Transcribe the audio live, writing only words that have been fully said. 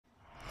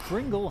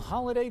Kringle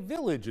Holiday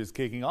Village is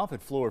kicking off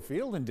at Floor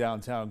Field in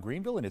downtown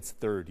Greenville in its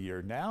third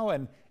year now,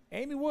 and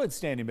Amy Wood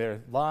standing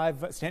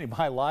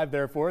by live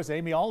there for us.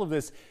 Amy, all of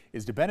this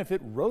is to benefit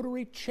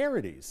Rotary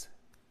charities.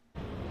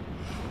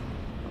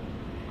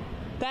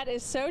 That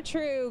is so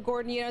true,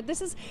 Gordon. You know, this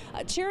is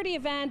a charity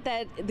event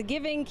that the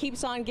giving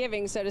keeps on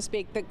giving, so to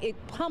speak. It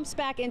pumps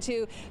back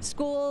into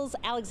schools,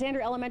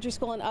 Alexander Elementary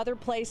School and other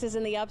places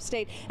in the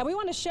upstate. And we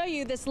want to show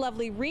you this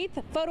lovely wreath,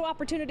 photo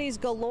opportunities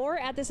galore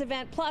at this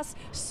event, plus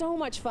so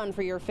much fun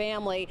for your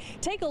family.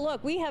 Take a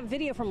look. We have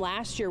video from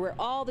last year where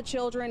all the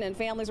children and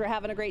families were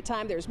having a great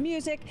time. There's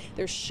music,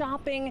 there's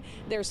shopping,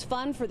 there's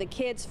fun for the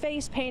kids,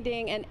 face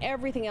painting, and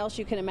everything else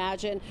you can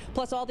imagine.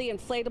 Plus all the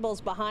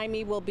inflatables behind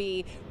me will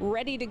be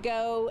ready to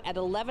go at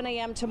 11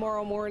 a.m.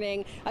 tomorrow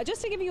morning.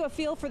 Just to give you a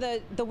feel for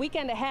the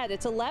weekend ahead,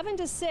 it's 11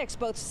 to 6,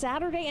 both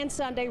Saturday and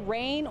Sunday,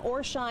 rain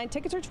or shine.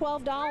 Tickets are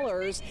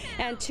 $12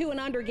 and 2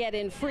 and under get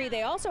in free.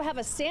 They also have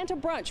a Santa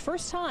brunch,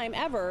 first time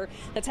ever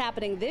that's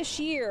happening this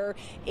year.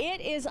 It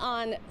is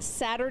on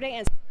Saturday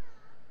and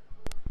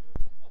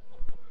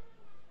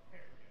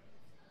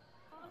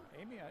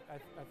Amy,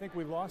 I think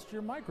we lost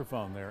your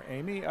microphone there,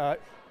 Amy.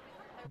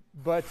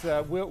 But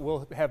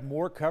we'll have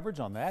more coverage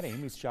on that.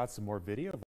 Amy's shot some more video.